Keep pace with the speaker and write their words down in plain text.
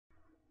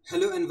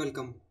Hello and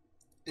welcome.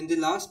 In the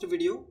last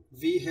video,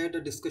 we had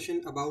a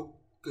discussion about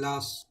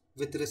class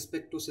with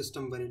respect to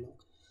System Verilog.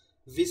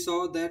 We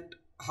saw that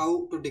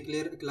how to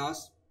declare a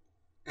class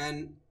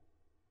and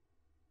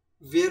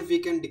where we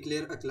can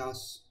declare a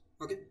class.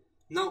 Okay.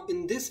 Now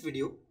in this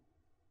video,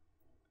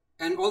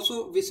 and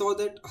also we saw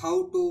that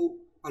how to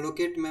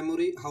allocate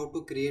memory, how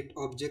to create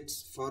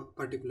objects for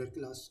particular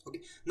class.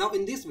 Okay. Now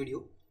in this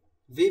video,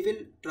 we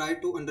will try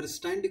to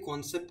understand the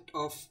concept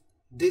of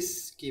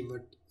this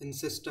keyword in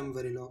System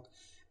Verilog,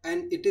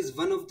 and it is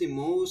one of the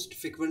most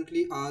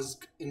frequently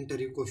asked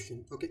interview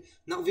question. Okay,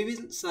 now we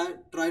will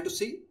try to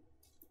see.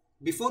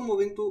 Before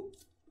moving to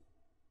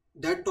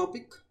that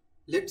topic,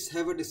 let's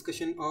have a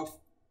discussion of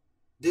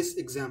this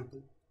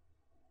example.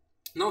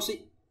 Now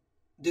see,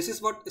 this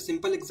is what a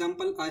simple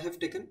example I have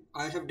taken.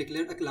 I have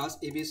declared a class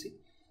ABC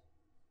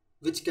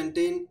which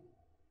contain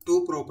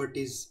two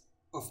properties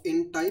of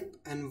int type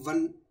and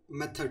one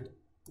method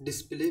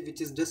display,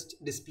 which is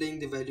just displaying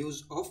the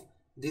values of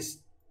these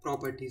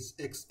properties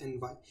x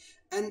and y.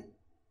 And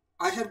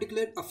I have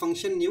declared a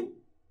function new,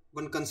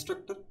 one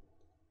constructor,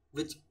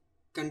 which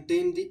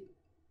contain the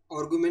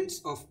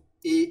arguments of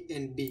a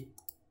and b,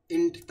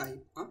 int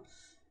type.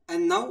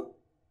 And now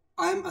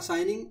I am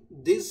assigning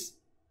these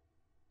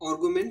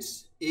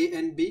arguments a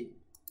and b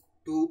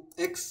to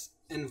x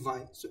and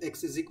y. So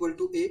x is equal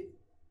to a,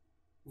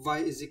 y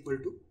is equal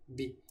to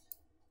b.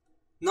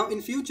 Now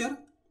in future,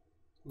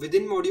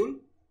 within module,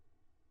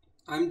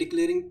 I am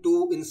declaring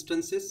two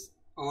instances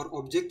or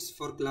objects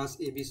for class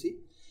ABC,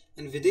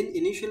 and within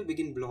initial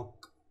begin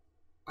block,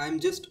 I am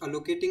just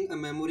allocating a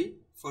memory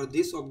for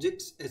these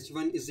objects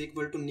h1 is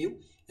equal to new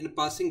and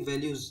passing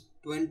values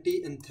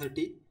 20 and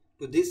 30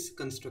 to this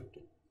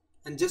constructor,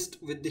 and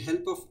just with the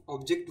help of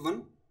object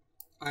 1,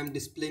 I am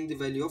displaying the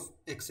value of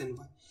x and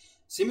y.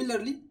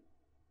 Similarly,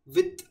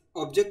 with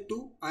object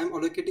 2, I am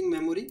allocating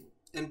memory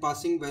and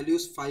passing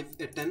values 5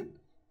 and 10,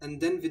 and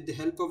then with the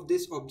help of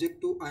this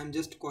object 2, I am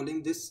just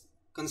calling this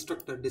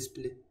constructor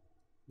display,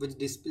 which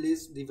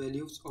displays the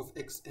values of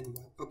x and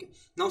y. Okay,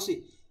 now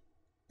see,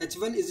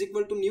 h1 is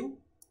equal to new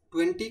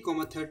 20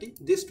 comma 30.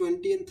 This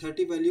 20 and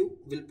 30 value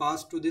will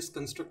pass to this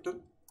constructor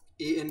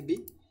a and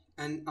b,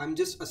 and I'm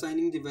just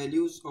assigning the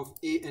values of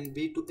a and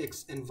b to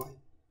x and y.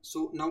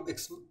 So now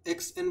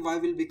x and y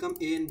will become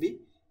a and b,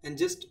 and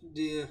just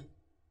the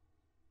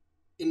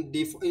in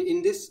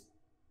this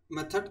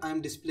method I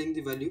am displaying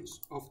the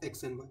values of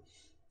x and y.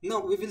 Now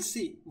we will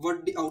see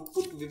what the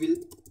output we will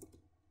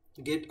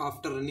get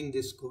after running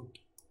this code.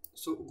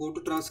 So go to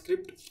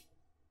transcript,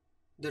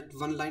 that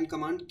one line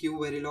command, q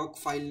verilog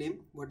file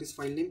name. What is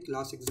file name?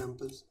 Class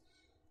examples.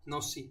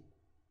 Now see,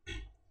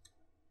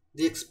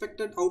 the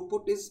expected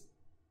output is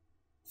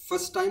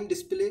first time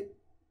display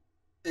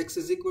x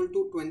is equal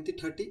to 20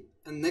 30,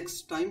 and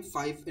next time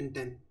 5 and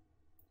 10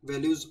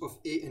 values of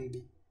a and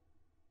b.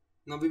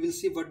 Now we will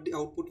see what the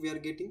output we are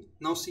getting.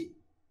 Now see,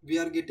 we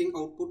are getting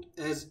output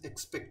as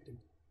expected.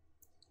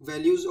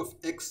 Values of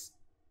x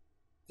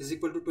is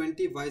equal to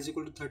 20, y is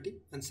equal to 30,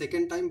 and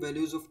second time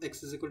values of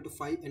x is equal to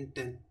 5 and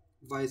 10,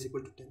 y is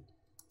equal to 10.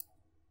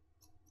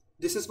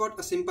 This is what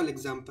a simple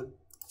example.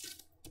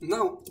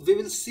 Now we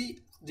will see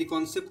the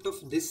concept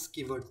of this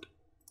keyword.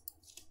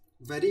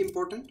 Very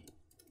important.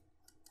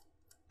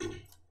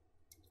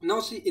 Now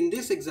see, in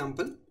this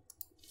example,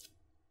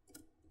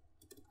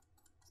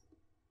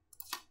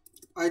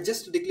 I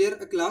just declare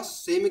a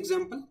class, same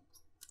example,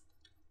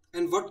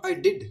 and what I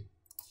did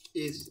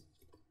is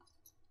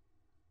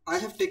I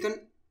have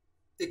taken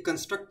a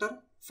constructor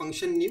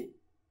function new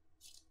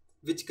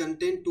which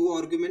contain two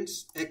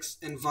arguments x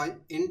and y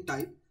in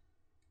type,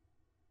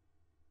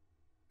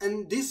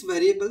 and these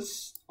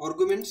variables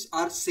arguments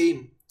are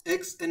same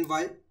x and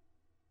y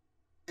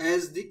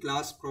as the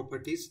class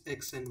properties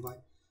x and y.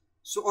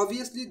 So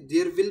obviously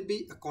there will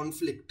be a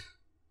conflict.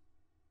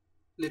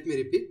 Let me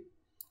repeat,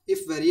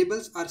 if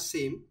variables are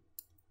same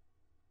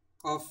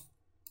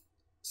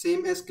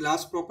as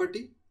class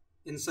property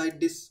inside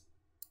this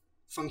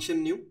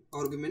function new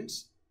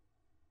arguments,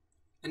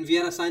 and we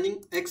are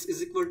assigning x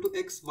is equal to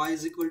x, y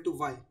is equal to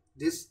y,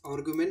 these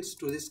arguments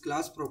to this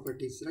class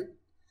properties, right?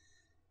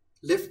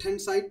 Left hand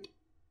side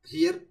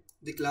here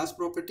the class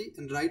property,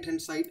 and right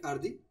hand side are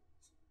the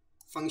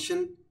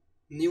function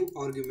new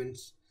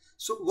arguments.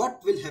 So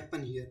what will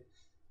happen here?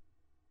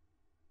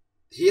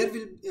 Here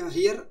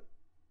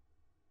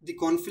the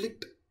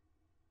conflict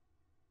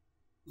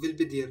will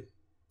be there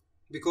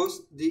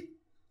because the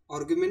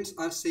arguments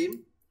are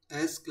same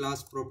as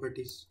class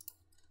properties.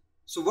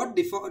 So what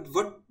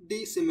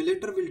the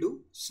simulator will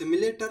do?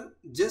 Simulator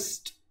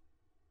just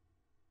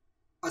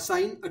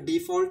assign a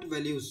default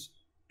values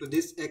to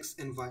this x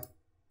and y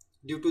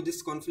due to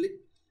this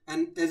conflict.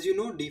 And as you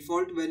know,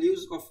 default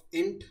values of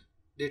int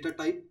data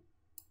type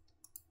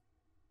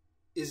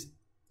is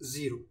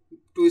 0.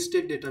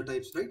 Two-state data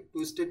types, right?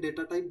 Two-state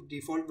data type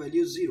default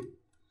value is 0.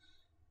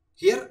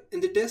 Here in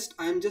the test,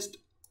 I am just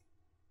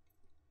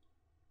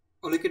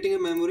allocating a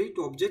memory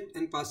to object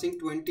and passing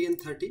 20 and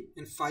 30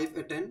 and 5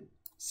 and 10,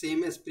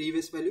 same as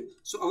previous value.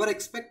 So our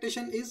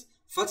expectation is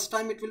First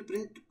time it will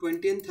print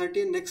 20 and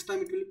 30, and next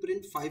time it will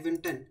print 5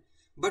 and 10.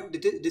 But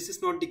this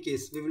is not the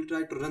case. We will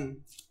try to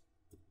run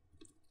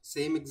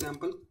same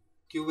example,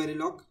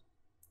 w.r.p.t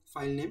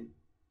file name.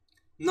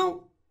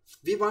 Now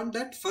we want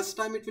that first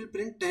time it will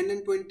print 10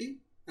 and 20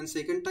 and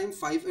second time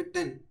 5 and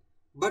 10.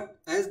 But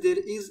as there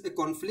is a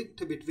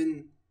conflict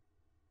between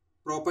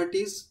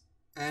properties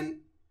and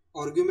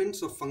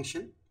arguments of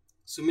function,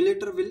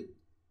 simulator will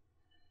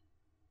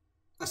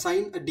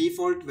assign a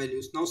default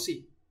values. Now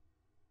see,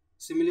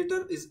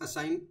 simulator is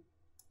assigned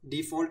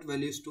default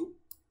values to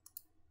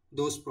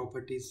those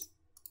properties.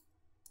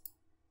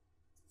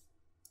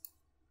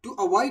 To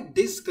avoid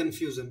this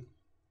confusion,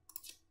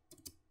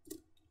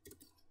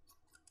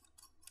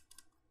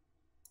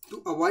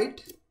 to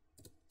avoid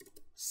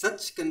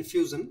such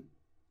confusion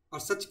or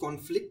such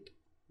conflict,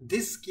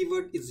 this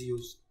keyword is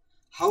used.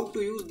 How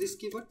to use this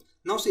keyword?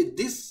 Now see,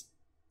 this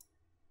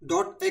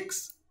dot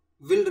x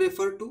will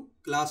refer to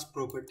class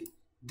property.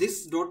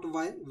 This dot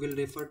y will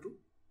refer to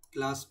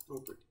class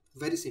property.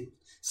 Very simple.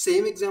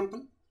 Same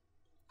example,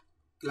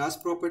 class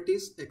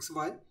properties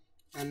xy,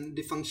 and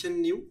the function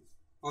new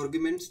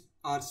arguments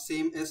are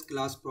same as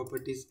class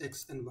properties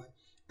x and y.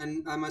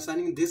 And I'm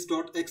assigning this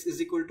dot x is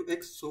equal to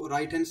x. So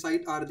right hand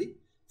side are the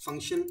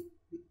function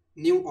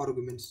new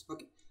arguments.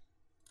 Okay.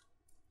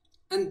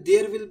 And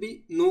there will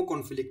be no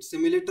conflict.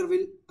 Simulator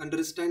will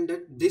understand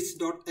that this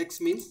dot x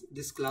means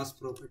this class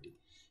property.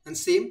 And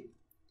same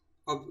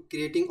of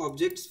creating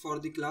objects for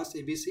the class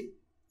ABC,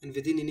 and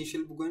within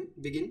initial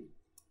begin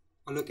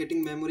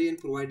allocating memory and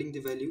providing the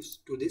values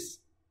to this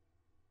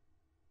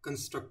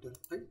constructor,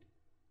 right?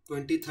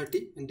 20,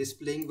 30 and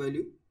displaying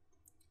value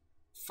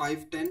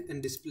 5, 10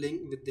 and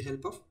displaying with the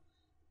help of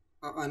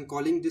and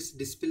calling this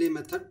display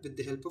method with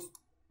the help of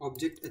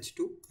object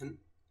h2 and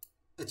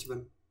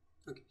h1.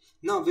 Okay,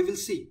 now we will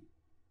see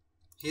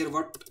here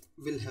what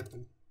will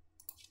happen.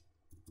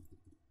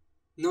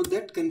 Now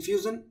that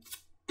confusion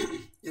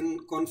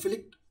and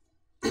conflict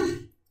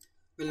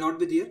will not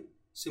be there.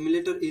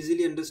 Simulator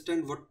easily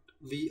understand what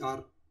we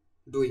are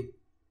doing.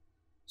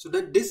 So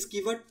that this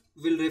keyword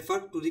will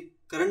refer to the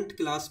current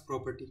class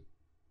property.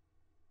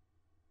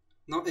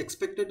 Now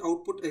expected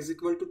output x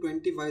equal to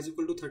 20, y is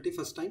equal to 30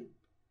 first time,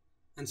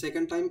 and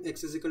second time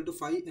x is equal to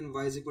 5 and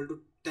y is equal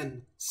to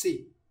 10.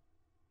 See,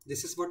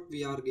 this is what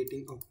we are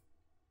getting out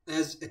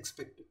as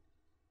expected.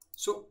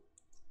 So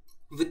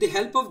with the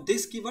help of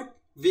this keyword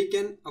we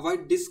can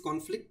avoid this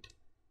conflict,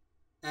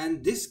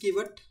 and this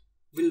keyword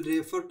will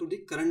refer to the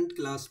current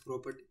class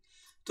property.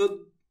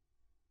 So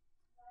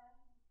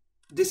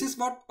this is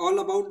what all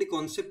about the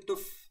concept of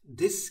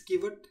this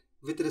keyword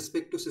with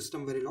respect to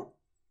System Verilog.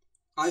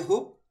 I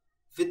hope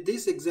with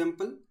this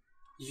example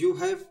you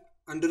have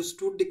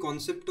understood the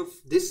concept of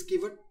this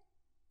keyword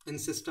in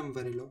System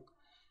Verilog,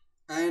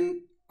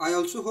 and I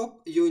also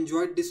hope you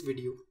enjoyed this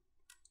video.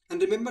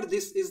 And remember,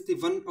 this is the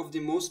one of the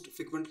most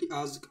frequently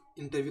asked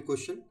interview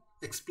question.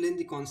 Explain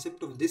the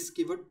concept of this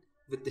keyword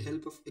with the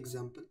help of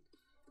example.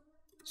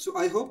 So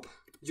I hope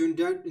you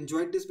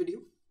enjoyed this video.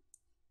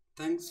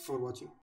 Thanks for watching.